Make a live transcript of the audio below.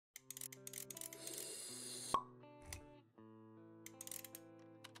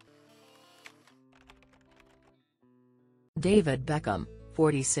David Beckham,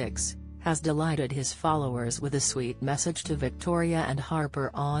 46, has delighted his followers with a sweet message to Victoria and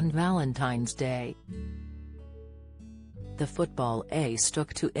Harper on Valentine's Day. The football ace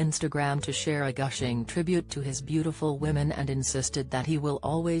took to Instagram to share a gushing tribute to his beautiful women and insisted that he will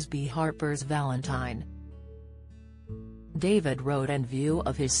always be Harper's Valentine. David wrote in view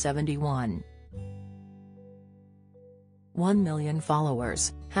of his 71.1 million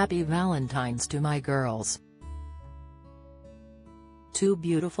followers, "Happy Valentines to my girls. Two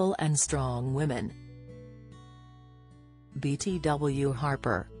beautiful and strong women. BTW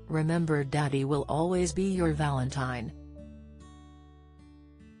Harper, remember Daddy will always be your Valentine.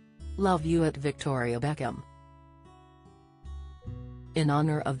 Love you at Victoria Beckham." In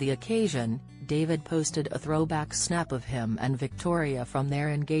honor of the occasion, David posted a throwback snap of him and Victoria from their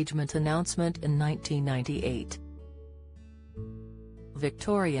engagement announcement in 1998.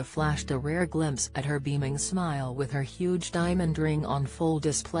 Victoria flashed a rare glimpse at her beaming smile with her huge diamond ring on full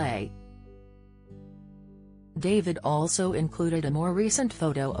display. David also included a more recent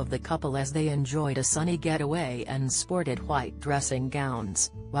photo of the couple as they enjoyed a sunny getaway and sported white dressing gowns,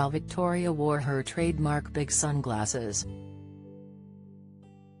 while Victoria wore her trademark big sunglasses.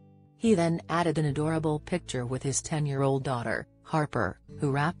 He then added an adorable picture with his 10-year-old daughter, Harper,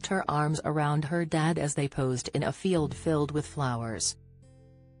 who wrapped her arms around her dad as they posed in a field filled with flowers.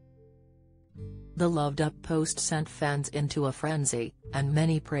 The loved-up post sent fans into a frenzy, and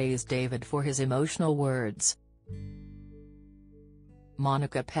many praised David for his emotional words.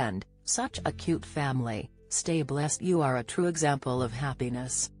 Monica penned, "Such a cute family, stay blessed, you are a true example of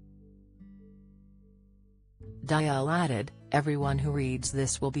happiness." Dial added, "Everyone who reads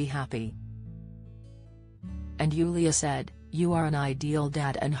this will be happy." And Yulia said, "You are an ideal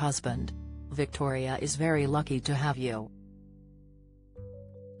dad and husband. Victoria is very lucky to have you."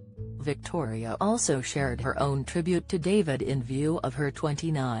 Victoria also shared her own tribute to David in view of her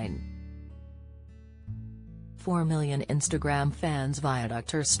 29.4 million Instagram fans via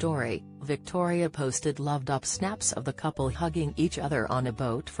her story. Victoria posted loved-up snaps of the couple hugging each other on a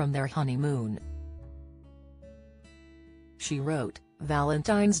boat from their honeymoon. She wrote,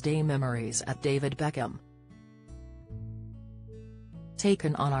 "Valentine's Day memories at David Beckham.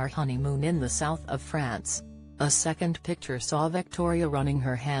 Taken on our honeymoon in the south of France." A second picture saw Victoria running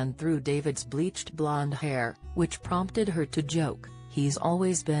her hand through David's bleached blonde hair, which prompted her to joke, "He's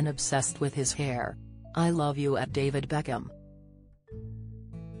always been obsessed with his hair. I love you at David Beckham."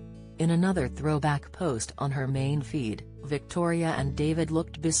 In another throwback post on her main feed, Victoria and David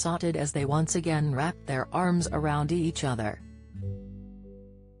looked besotted as they once again wrapped their arms around each other.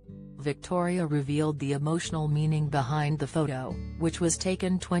 Victoria revealed the emotional meaning behind the photo, which was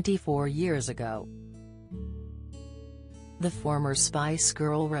taken 24 years ago. The former Spice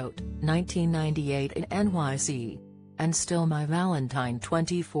Girl wrote, 1998 in NYC. And still my Valentine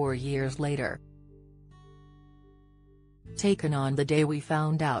 24 years later. Taken on the day we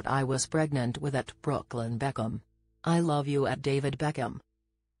found out I was pregnant with at Brooklyn Beckham. I love you at David Beckham.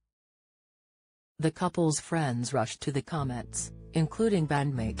 The couple's friends rushed to the comments, including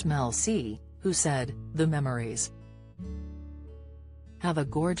bandmate Mel C, who said, "The memories. Have a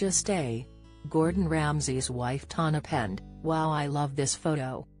gorgeous day." Gordon Ramsay's wife Tana penned, "Wow, I love this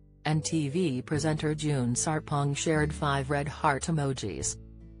photo." And TV presenter June Sarpong shared 5 red heart emojis.